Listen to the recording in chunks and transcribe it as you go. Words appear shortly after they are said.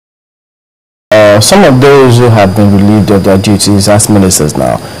some of those who have been relieved of their duties as ministers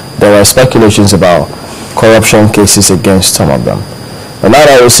now, there are speculations about corruption cases against some of them. But now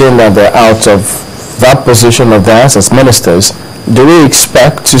that we're saying that they're out of that position of theirs as ministers, do we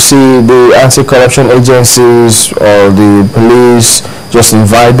expect to see the anti-corruption agencies or the police just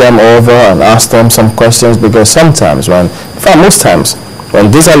invite them over and ask them some questions? Because sometimes most times, when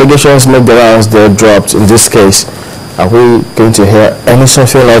these allegations make the rounds, they're dropped. In this case, are we going to hear any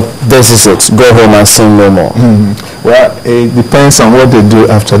something like, this is it, go home and sing no more? Well, it depends on what they do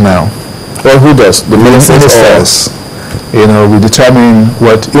after now. Well, who does? The ministers. You know, we determine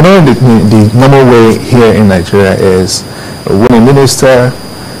what, you know, the normal way here in Nigeria is when a minister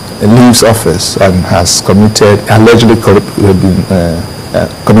leaves office and has allegedly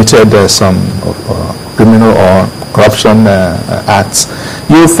committed some criminal or corruption acts,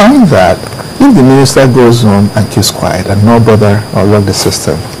 you'll find that if the minister goes home and keeps quiet and no bother or rock the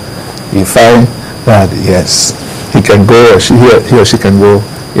system, you find that yes, he can go, or he or she can go,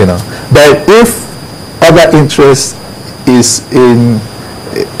 you know. But if other interest is in,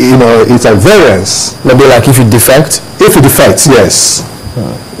 you know, it's a variance. Maybe like if you defect? If you defect, yes.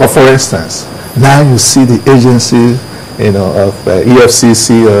 Or for instance, now you see the agency, you know, of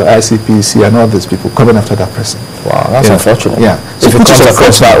EFCC or ICPC and all these people coming after that person. Wow, that's unfortunate. Yeah. If it comes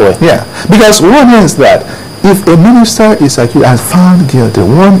across that way. Yeah. Because one is that if a minister is accused and found guilty,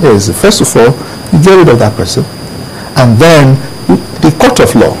 one is, first of all, you get rid of that person. And then the court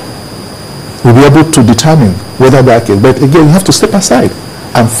of law will be able to determine whether that case. But again, you have to step aside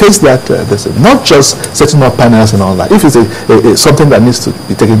and face that, not just setting up panels and all that. If it's something that needs to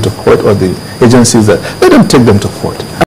be taken to court, or the agencies that, let them take them to court.